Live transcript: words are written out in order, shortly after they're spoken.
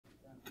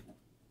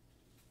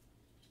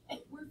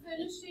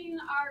finishing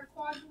our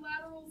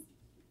quadrilaterals.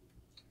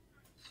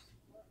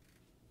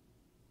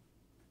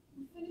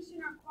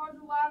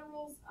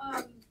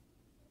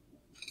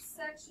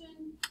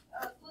 Section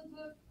flip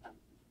book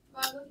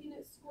by looking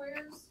at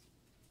squares.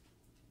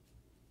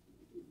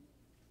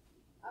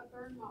 I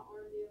burned my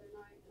arm the other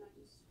night and I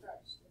just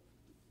scratched it.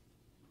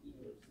 Just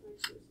make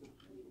sure it's not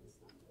bleeding. It's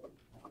not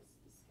bleeding.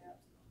 The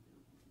scab's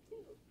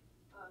gone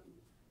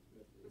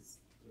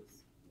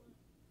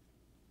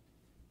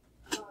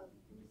now.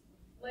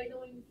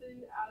 Ladling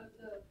food out of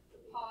the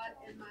pot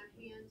and my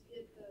hand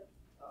hit the.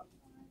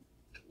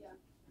 Yeah.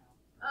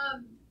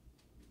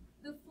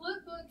 The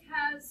flip book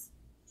has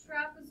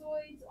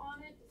trapezoids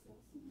on it.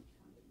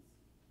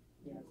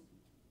 Yes.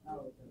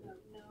 Oh,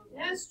 No. It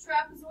has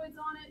trapezoids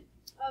on it.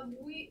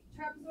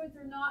 Trapezoids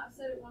are not, I've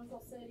said it once,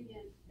 I'll say it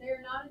again. They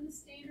are not in the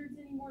standards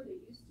anymore.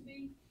 They used to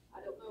be. I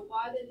don't know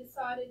why they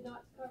decided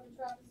not to cover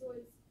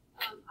trapezoids.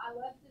 I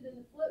left it in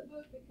the flip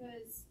book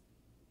because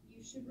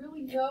you should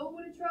really know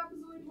what a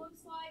trapezoid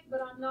looks like,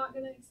 but I'm not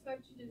going to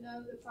expect you to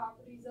know the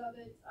properties of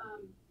it.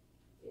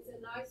 It's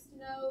a nice to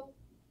know,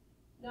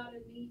 not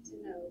a need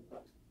to know.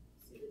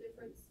 See the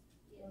difference?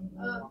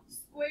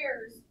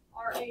 Squares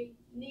are a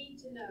need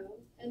to know,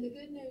 and the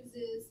good news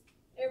is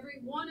every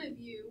one of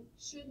you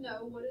should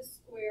know what a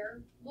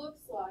square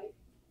looks like,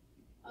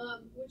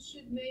 which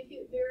should make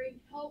it very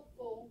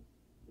helpful.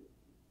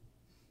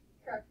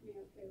 Crack me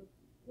up, Caleb.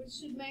 Which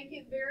should make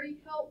it very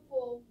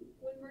helpful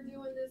when we're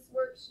doing this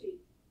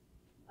worksheet.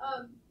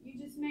 You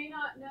just may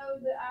not know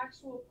the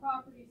actual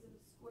properties of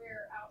a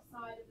square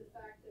outside of the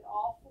fact that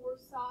all four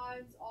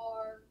sides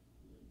are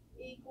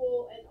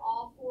equal and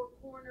all four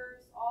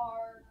corners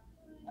are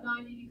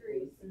 90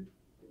 degrees.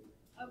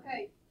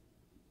 Okay,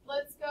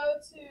 let's go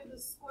to the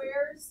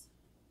squares.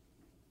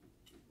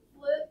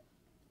 Flip.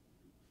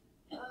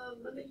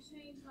 Let me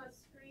change my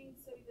screen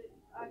so that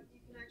you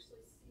can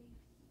actually see.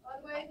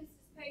 By the way, this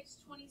is page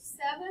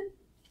 27.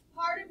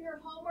 Part of your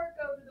homework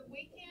over the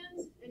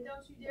weekend, and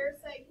don't you dare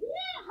say,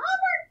 yeah,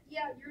 homework!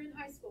 Yeah, you're in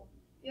high school.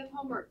 You have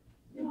homework.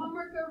 Your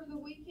homework over the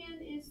weekend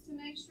is to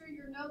make sure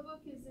your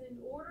notebook is in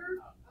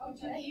order.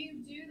 Which if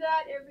you do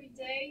that every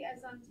day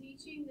as I'm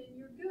teaching, then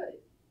you're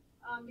good.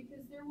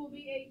 Because there will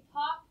be a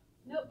pop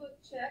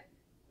notebook check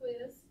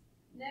quiz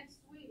next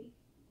week,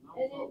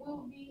 and it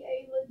will be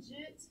a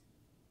legit.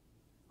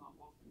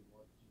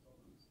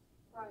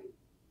 Right.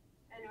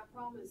 And I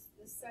promise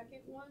the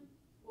second one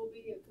will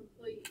be a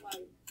complete,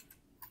 like,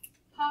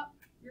 pop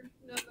your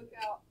notebook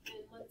out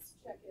and let's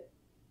check it.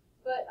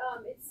 But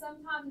it's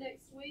sometime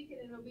next week,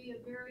 and it'll be a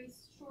very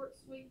short,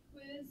 sweet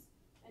quiz,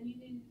 and you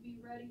need to be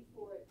ready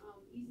for it.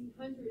 Easy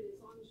 100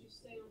 as long as you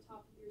stay on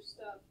top of your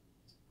stuff.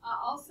 I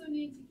also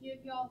need to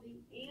give y'all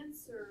the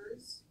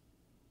answers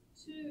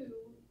to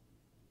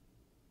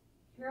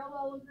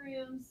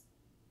parallelograms,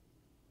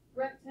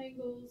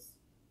 rectangles,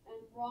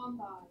 and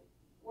rhombi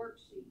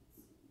worksheets.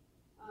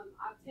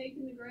 I've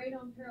taken the grade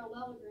on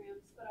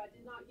parallelograms, but I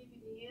did not give you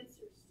the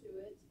answers to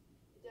it.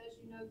 It does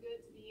you no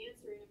good to be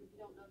answering them if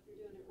you don't know if you're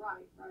doing it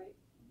right, right?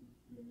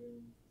 Mm-hmm.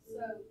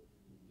 So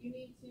you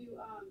need to,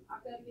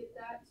 I've got to get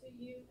that to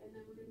you, and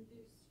then we're going to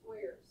do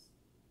squares.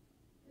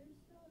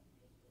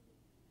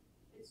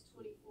 It's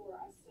 24.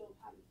 I still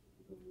have a few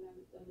people who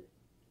haven't done it.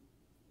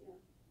 Yeah.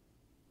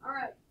 All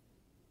right.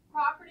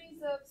 Properties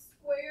of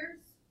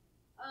squares.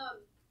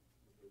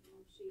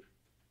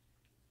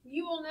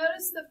 You will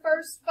notice the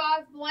first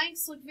 5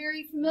 blanks look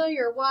very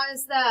familiar. Why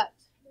is that?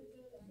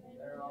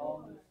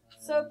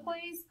 So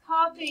please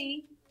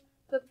copy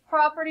the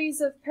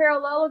properties of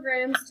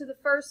parallelograms to the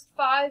first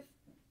 5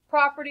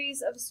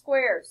 properties of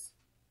squares.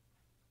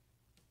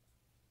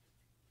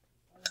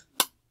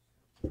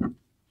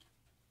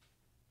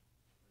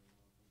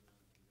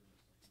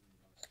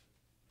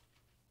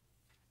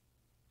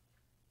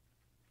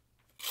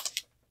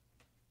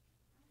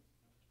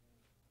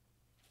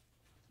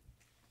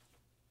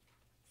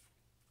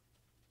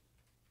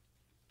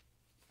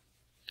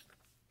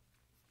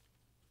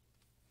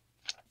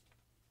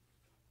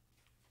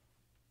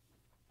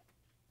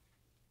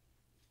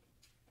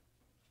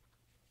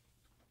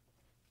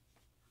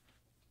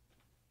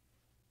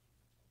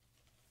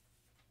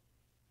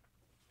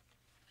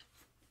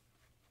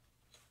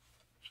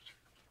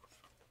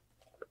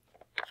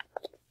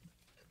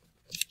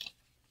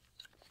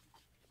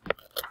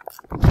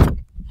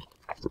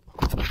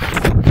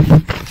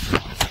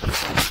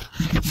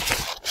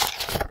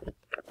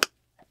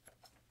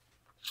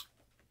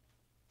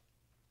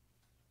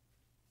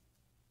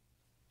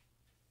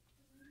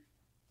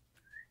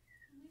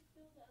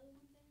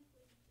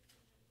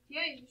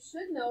 Yeah, you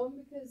should know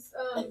them because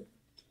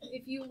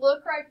if you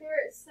look right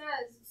there, it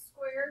says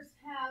squares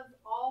have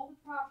all the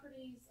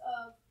properties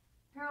of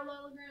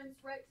parallelograms,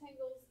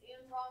 rectangles,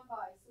 and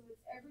rhombi. So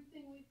it's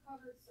everything we've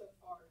covered so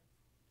far.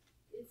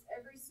 It's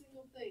every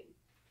single thing.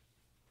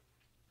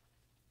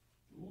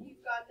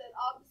 You've got that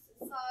opposite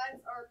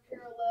sides are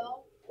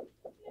parallel.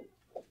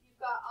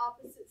 You've got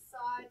opposite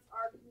sides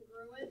are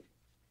congruent.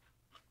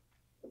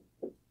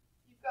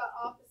 You've got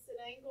opposite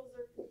angles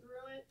are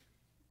congruent.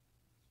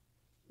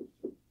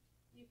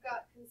 You've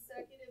got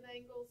consecutive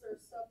angles are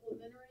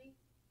supplementary,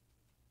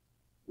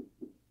 which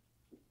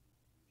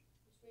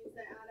means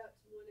they add up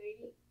to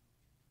 180.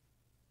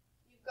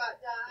 You've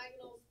got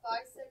diagonals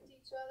bisect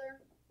each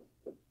other.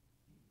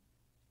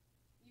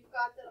 You've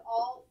got that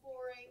all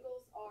four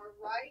angles are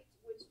right,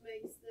 which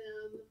makes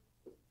them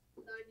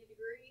 90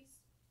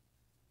 degrees.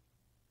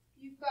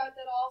 You've got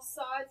that all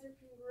sides are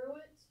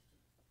congruent.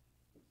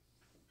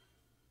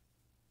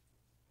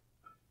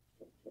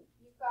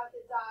 You've got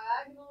the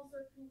diagonals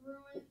are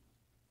congruent.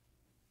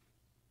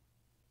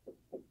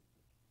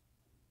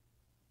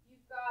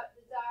 You've got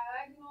the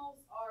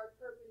diagonals are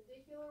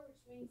perpendicular,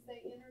 which means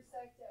they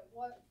intersect at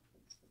what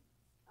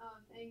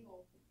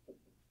angle?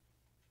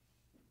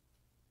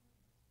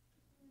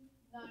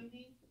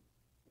 90.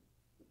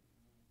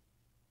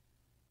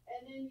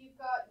 And then you've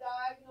got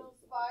diagonals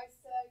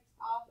bisect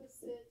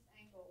opposite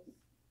angles.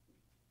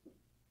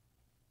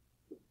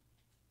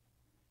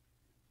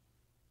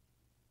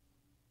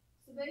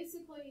 So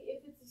basically,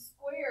 if it's a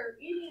square,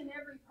 any and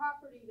every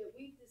property that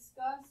we've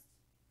discussed,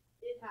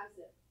 it has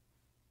it.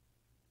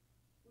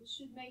 Which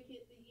should make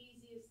it the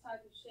easiest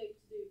type of shape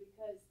to do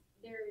because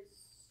there is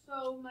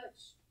so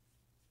much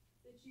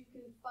that you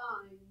can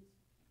find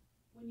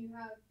when you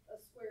have a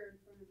square in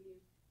front of you.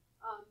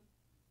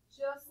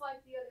 Just like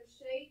the other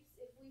shapes,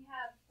 if we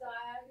have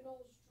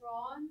diagonals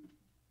drawn,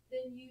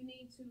 then you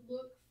need to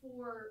look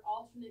for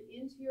alternate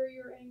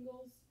interior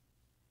angles.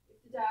 If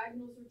the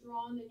diagonals are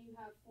drawn, then you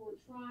have 4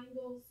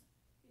 triangles.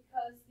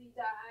 Because the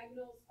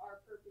diagonals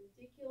are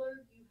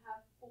perpendicular, you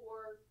have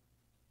 4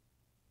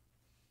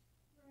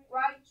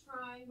 right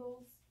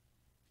triangles.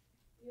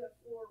 You have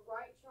 4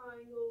 right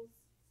triangles.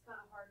 It's kind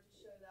of hard to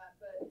show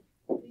that, but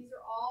these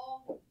are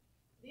all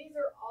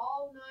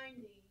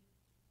 90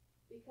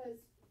 because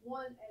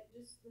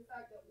just the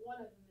fact that one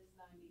of them is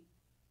 90.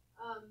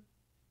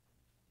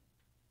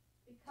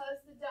 Because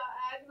the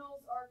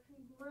diagonals are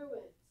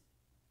congruent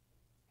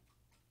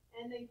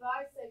and they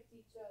bisect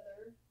each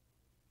other,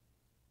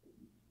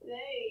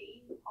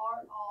 they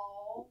are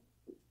all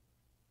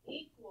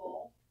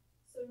equal.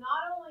 So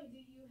not only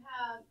do you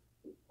have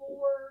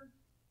 4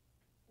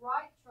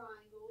 right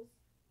triangles,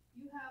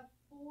 you have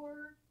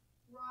 4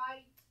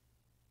 right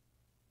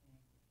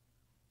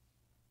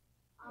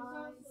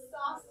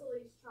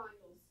isosceles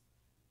triangles.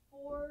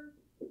 4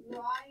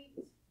 right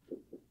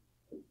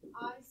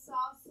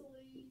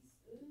isosceles,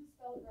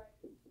 spell it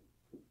right,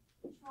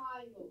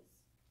 triangles.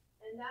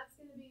 And that's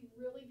going to be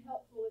really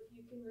helpful if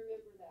you can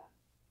remember that.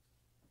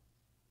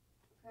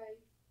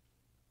 Okay?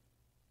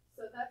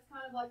 So that's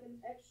kind of like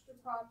an extra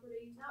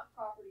property, not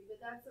property,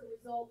 but that's a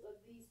result of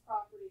these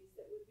properties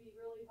that would be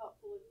really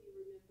helpful if you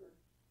remember.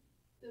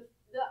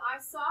 The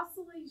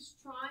isosceles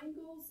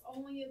triangles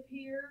only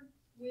appear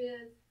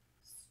with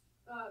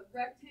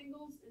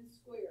rectangles and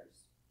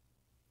squares.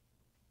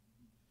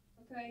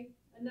 Okay?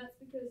 And that's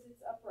because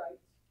it's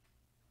upright.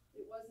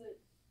 It wasn't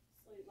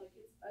slant, like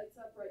it's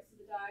upright, so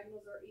the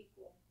diagonals are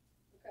equal.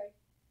 Okay?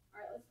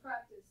 All right, let's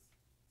practice.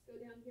 Let's go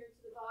down here to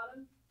the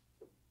bottom.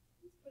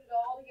 Let's put it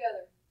all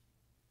together.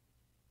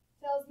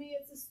 Tells me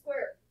it's a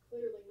square.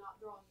 Clearly not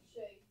drawing the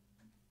shape.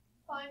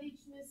 Find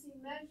each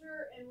missing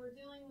measure, and we're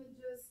dealing with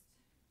just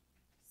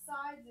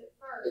sides at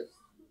first.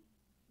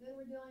 Then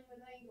we're dealing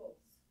with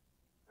angles.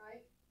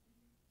 Right?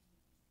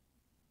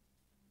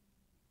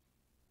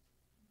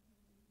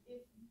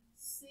 If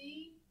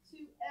C to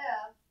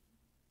F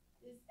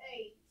is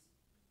 8,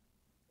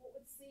 what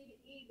would C to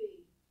E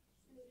be?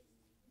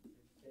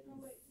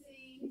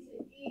 C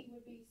to E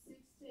would be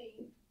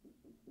 16.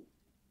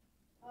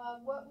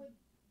 What would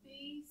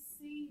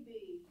BC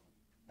be?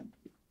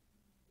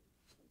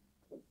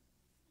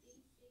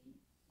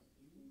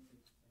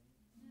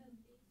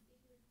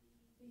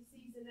 BC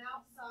is an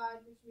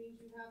outside, which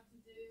means you have to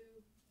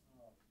do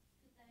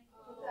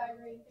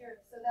Pythagorean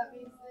theorem. So that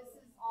means this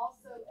is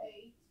also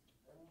 8.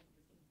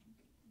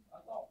 I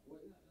thought,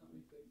 wasn't that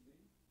 16?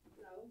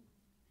 No.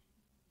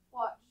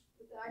 Watch.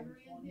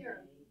 Pythagorean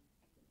theorem.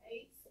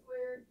 8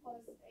 squared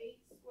plus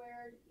 8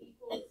 squared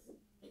equals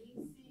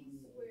BC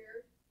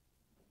squared.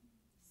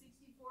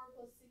 64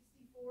 plus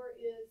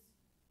 64 is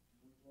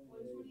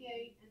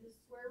 128, and the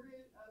square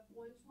root of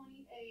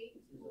 128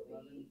 will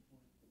be,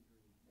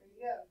 there you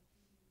go.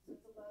 So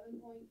it's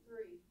 11.3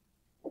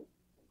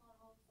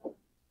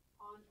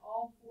 on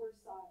all 4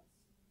 sides.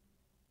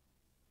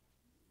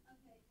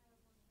 Okay,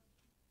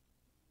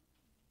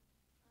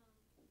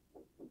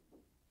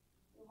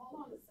 Well,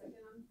 hold on a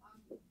second. I'm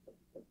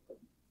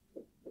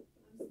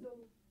still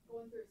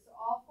going through. So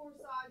all 4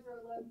 sides are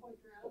 11.3.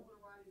 I don't want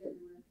to write it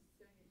everywhere because it's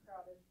going to get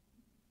crowded.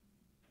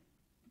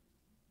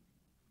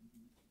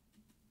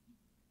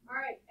 All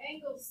right,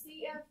 angle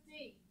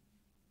CFD.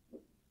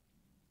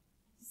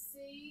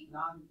 C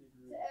 90 to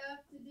degrees.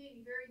 F to D.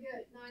 Very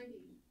good.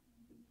 90.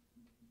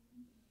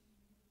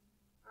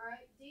 All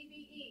right,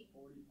 DBE.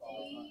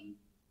 45.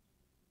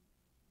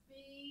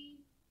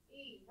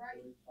 DBE.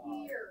 Right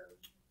 45. here.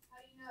 How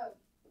do you know?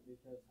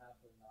 Because half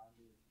of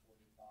 90 is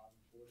 45.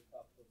 And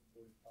 45 plus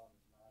 45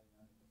 is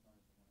 90. 90 plus 90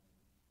 is 180.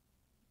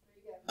 There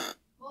you go.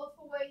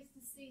 Multiple ways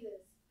to see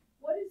this.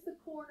 What is the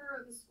corner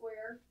of the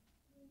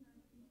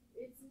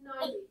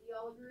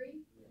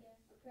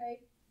okay?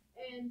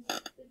 And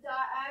the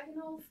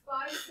diagonals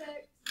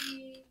bisect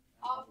the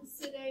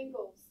opposite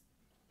angles.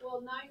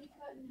 Well, 90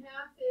 cut in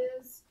half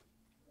is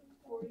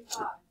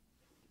 45.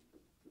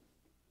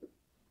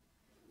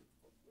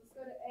 Let's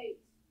go to 8.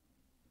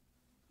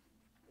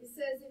 It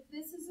says if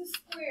this is a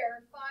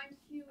square, find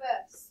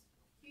QS.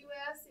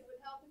 QS, it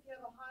would help if you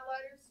have a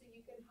highlighter so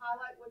you can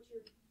highlight what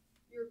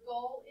your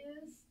goal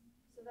is.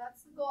 So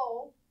that's the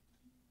goal.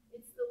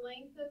 It's the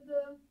length of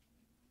the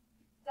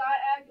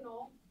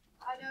diagonal.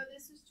 I know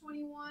this is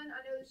 21.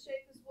 I know the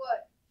shape is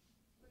what?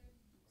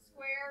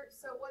 Square.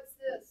 So what's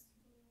this?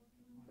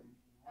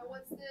 And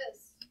what's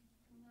this?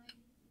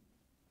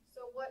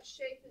 So what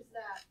shape is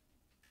that?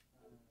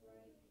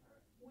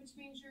 Which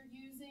means you're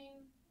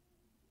using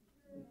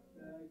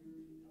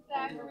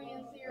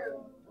Pythagorean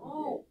theorem.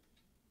 Oh.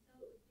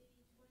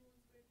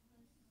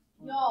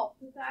 Y'all,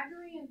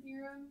 Pythagorean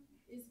theorem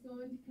is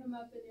going to come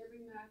up in every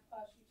math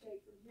class you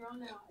take from here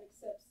on out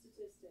except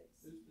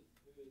statistics. Who is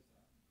that?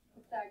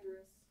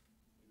 Pythagoras.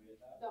 Who made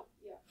that? Don't,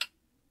 yeah.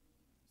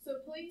 So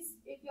please,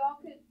 if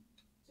y'all could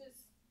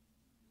just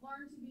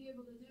learn to be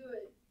able to do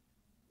it,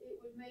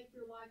 it would make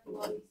your life a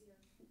lot easier.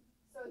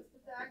 So it's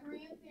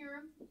Pythagorean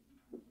theorem.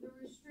 The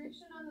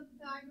restriction on the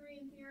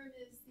Pythagorean theorem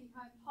is the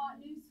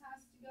hypotenuse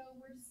has to go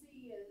where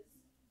C is,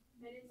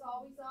 and it's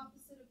always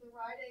opposite of the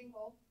right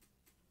angle.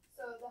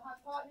 So the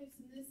hypotenuse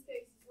in this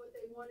case is what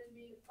they wanted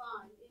me to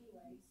find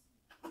anyways.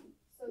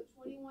 So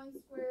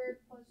 21 squared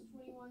plus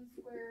 21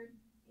 squared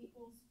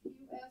equals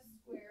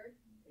QS squared.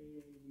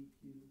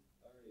 882.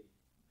 30.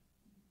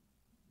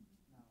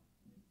 No,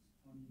 it's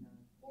 29.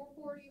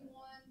 441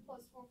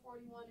 plus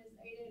 441 is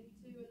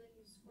 882, and then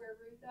you square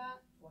root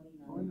that.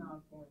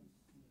 29.7.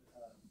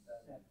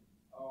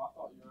 Oh, I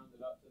thought you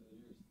rounded up to the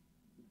nearest.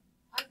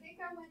 I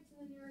think I went to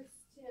the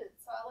nearest tenth,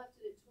 so I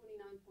left it at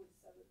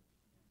 29.7.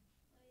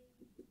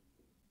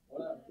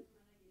 Whatever.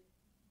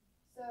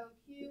 So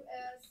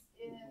QS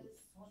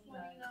is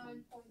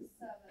 29.7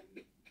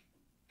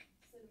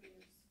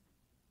 centimeters.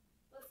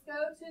 Let's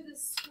go to the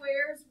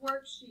squares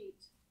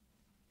worksheet.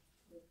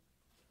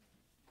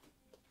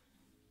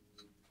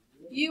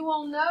 You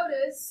will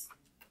notice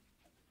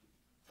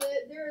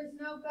that there is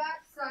no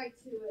backside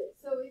to it.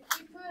 So if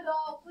you could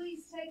all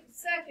please take a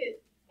second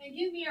and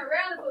give me a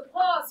round of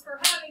applause for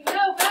having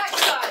no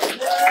backside.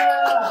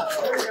 Yeah!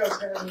 There you go,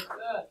 Karen.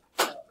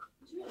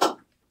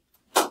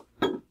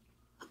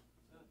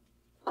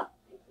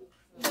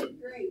 You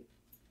did great.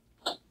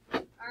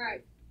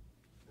 Alright.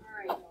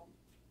 Alright, y'all.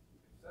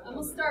 I'm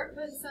going to start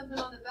putting something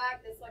on the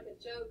back that's like a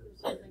joke or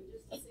something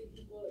just to see if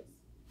it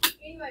looks.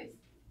 Anyways,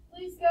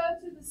 please go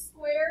to the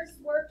squares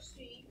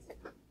worksheet.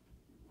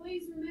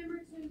 Please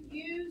remember to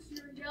use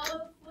your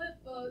yellow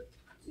flip book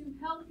to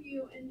help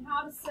you in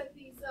how to set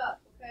these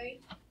up, okay?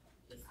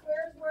 The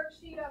squares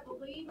worksheet, I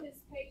believe,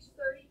 is page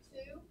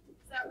 32.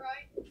 Is that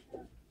right?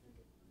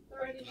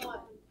 31.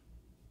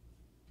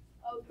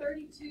 Oh,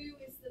 32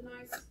 is the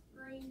nice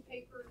green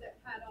paper that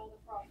had all the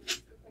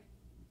properties. Okay.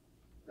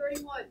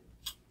 31.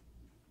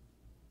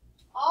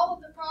 All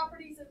of the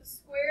properties of a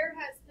square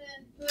has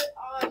been put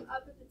on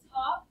up at the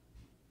top.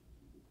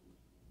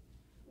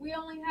 We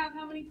only have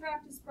how many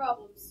practice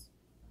problems?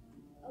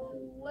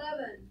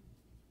 11.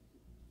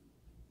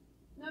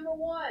 Number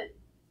 1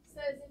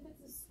 says if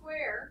it's a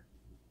square,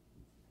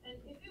 and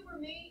if it were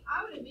me,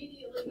 I would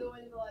immediately go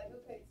into like,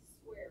 okay, it's a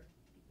square.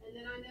 And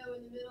then I know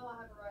in the middle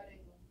I have a right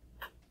angle.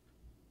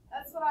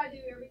 That's what I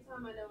do every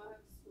time I know I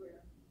have a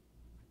square.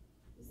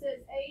 It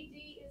says AD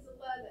is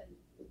 11.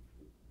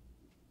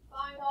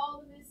 Find all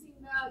the missing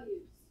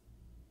values.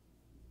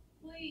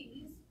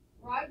 Please,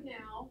 right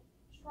now,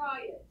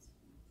 try it.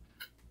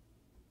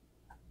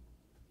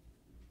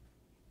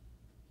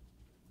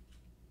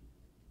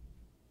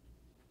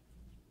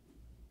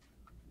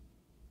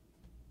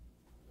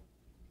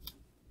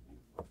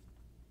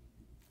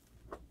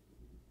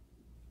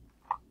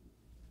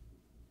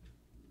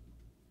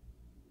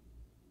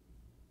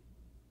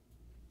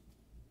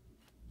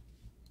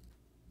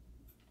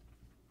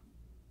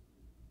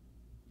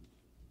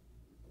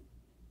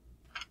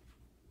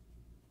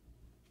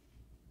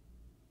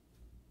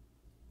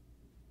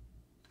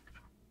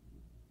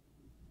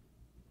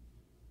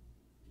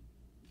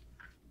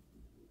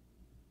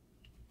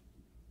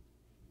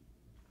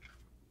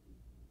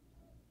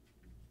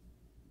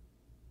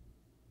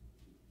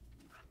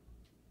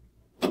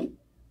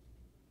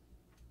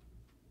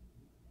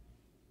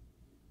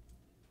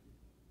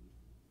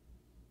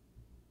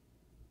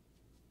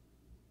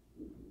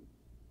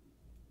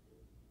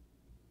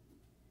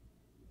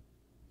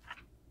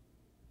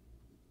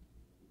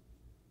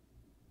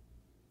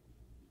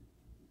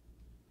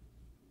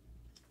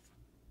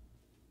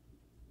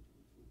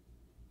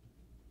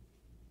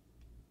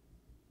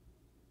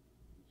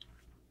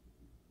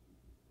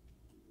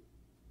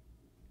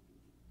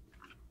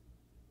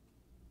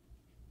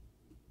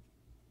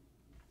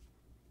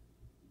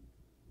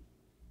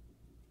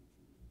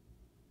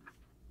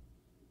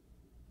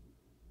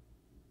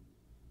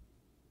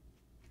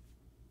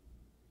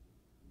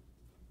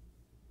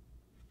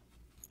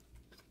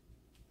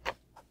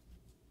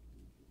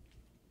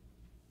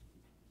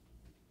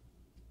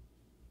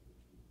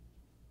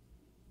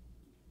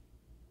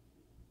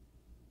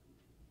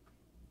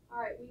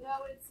 Alright, we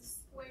know it's a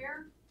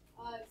square.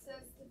 It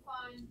says to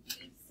find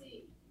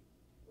BC.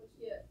 What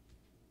you get?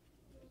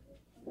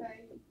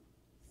 Okay. It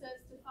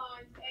says to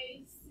find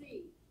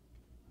AC.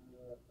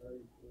 32.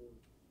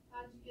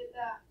 How'd you get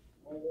that?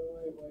 Wait.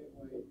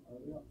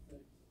 Are we on 6?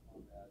 My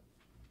bad.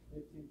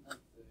 15.6.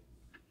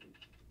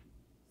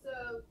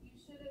 So you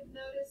should have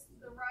noticed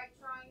the right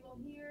triangle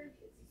here.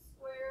 It's a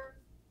square.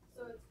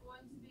 So it's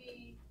going to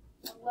be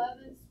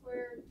 11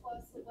 squared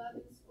plus 11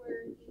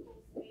 squared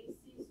equals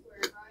AC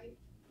squared, right?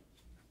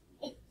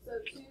 So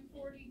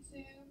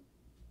 242.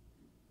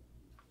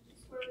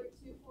 Square root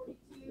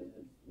 242.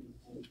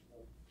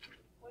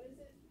 What is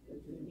it?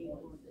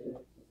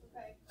 15.6.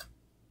 Okay.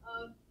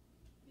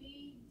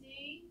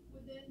 BD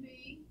would then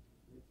be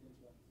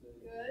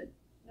 15.6. good.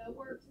 No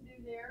work to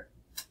do there.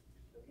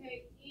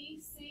 Okay,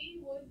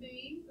 EC would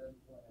be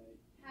 7.8.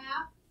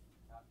 half.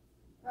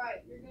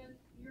 Right.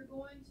 You're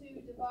going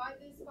to divide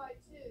this by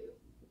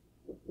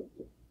 2.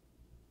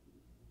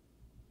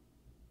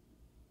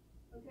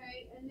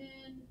 Okay, and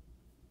then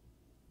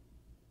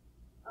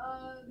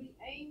the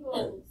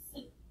angles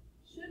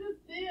should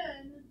have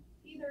been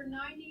either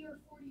 90 or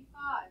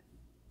 45.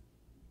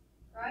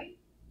 Right?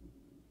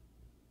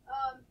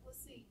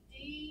 Let's see.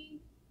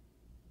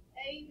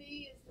 AB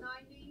is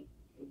 90.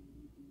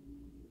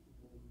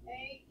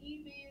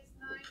 AEB is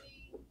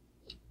 90.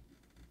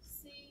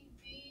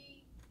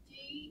 CBD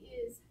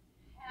is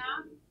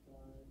half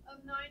of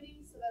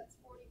 90, so that's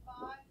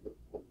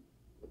 45.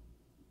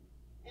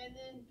 And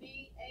then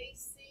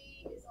BAC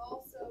is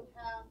also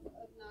half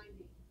of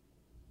 90.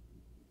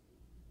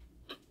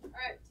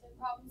 Alright, 10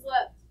 problems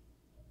left.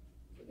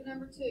 Look at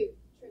number 2.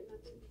 Trenton, I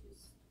think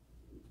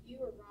you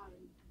or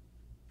Ryan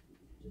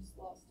just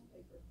lost a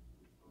paper.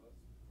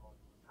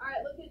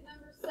 Alright, look at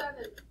number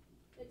 7.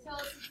 They tell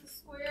us it's a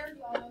square.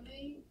 Y'all know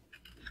me.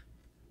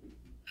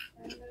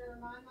 I'm going to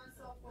remind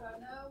myself what I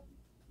know.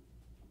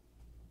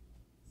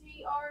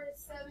 TR is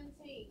 17.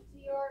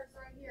 TR is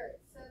right here.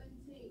 It's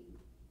 17.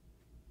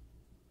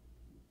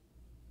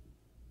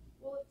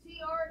 Well, if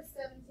TR is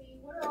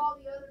 17, what are all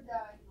the other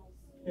diagonals?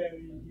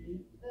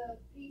 The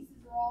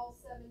pieces are all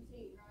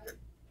 17, right?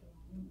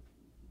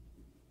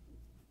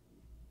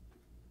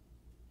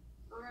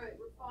 Alright,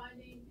 we're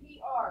finding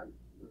PR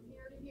from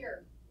here to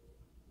here.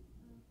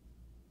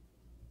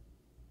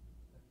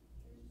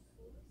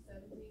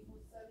 17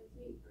 plus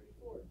 17,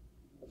 34.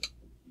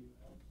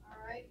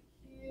 Alright,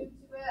 Q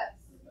to S,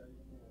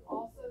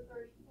 also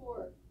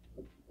 34.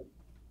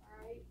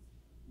 Alright,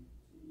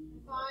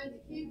 find the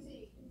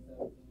QT.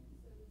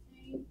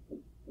 17.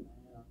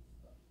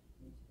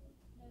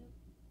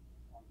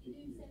 You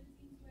do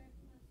 17 squared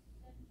plus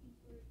 17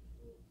 squared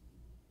equals.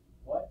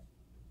 What?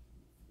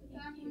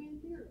 Pythagorean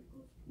theorem.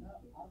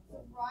 It's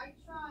a right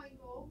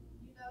triangle.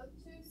 You know the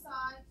 2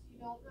 sides. You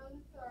don't know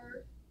the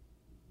third.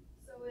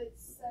 So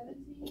it's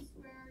 17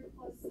 squared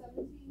plus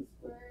 17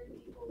 squared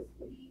equals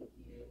PQ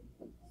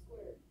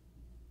squared.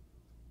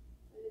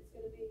 And it's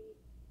going to be,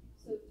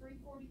 so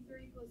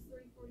 343 plus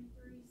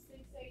 343,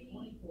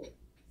 680.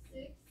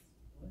 6.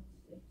 What?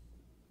 6?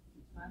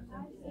 I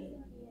was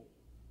thinking of the 8.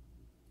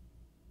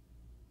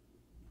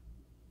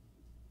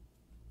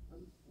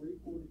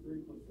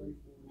 343 plus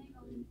 343. Hang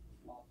on.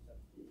 Off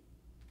 17.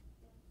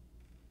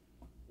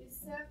 Is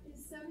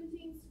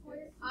 17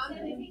 squared?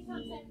 17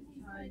 times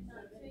 17 squared,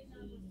 not straight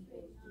numbers,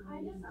 straight numbers.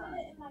 I just did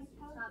it in my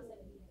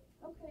calculator.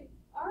 Okay,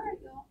 alright,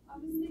 y'all. I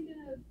was thinking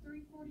of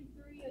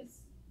 343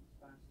 as,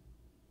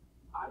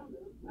 I don't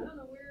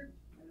know where,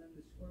 And then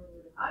the square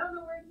root of I don't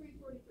know where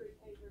 343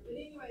 came from, but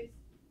anyways,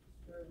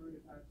 square root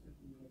of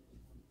 578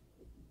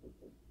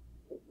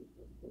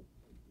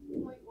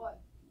 is point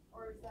what?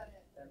 Or is that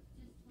it? That's,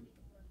 Just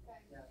 24. Okay,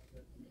 yeah,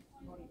 that's Is it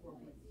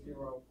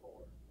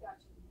 24.04.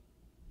 gotcha.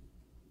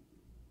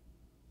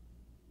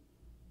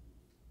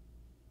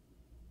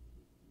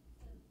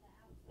 So the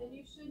outside. And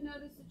you should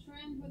notice a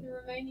trend with the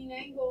remaining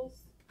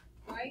angles,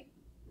 right?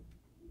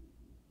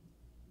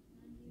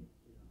 90.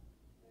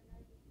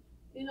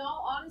 In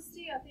all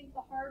honesty, I think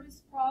the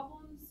hardest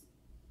problems,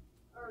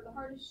 or the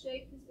hardest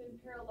shape has been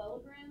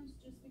parallelograms,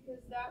 just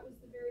because that was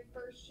the very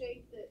first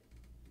shape that,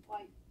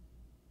 like,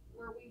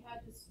 where we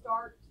had to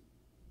start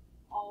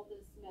all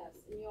this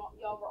mess. And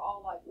y'all were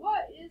all like,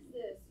 what is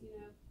this, you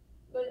know?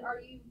 But are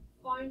you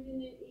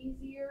finding it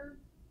easier?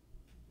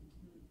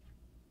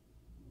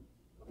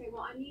 Okay,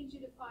 well, I need you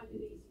to find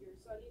it easier,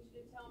 so I need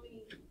you to tell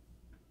me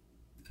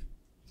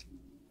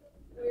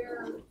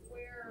where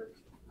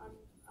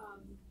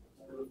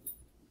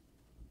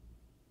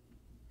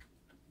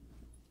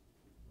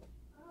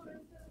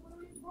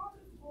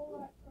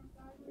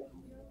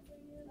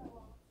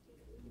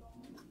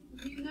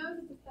you know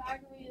that the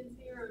Pythagorean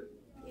theorem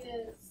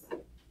is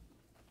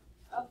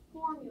a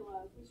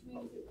formula, which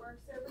means it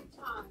works every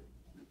time,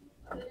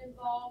 that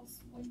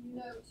involves when you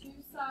know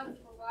 2 sides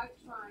of a right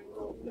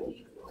triangle, you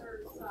need the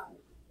third side.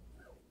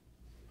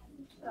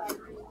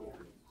 Pythagorean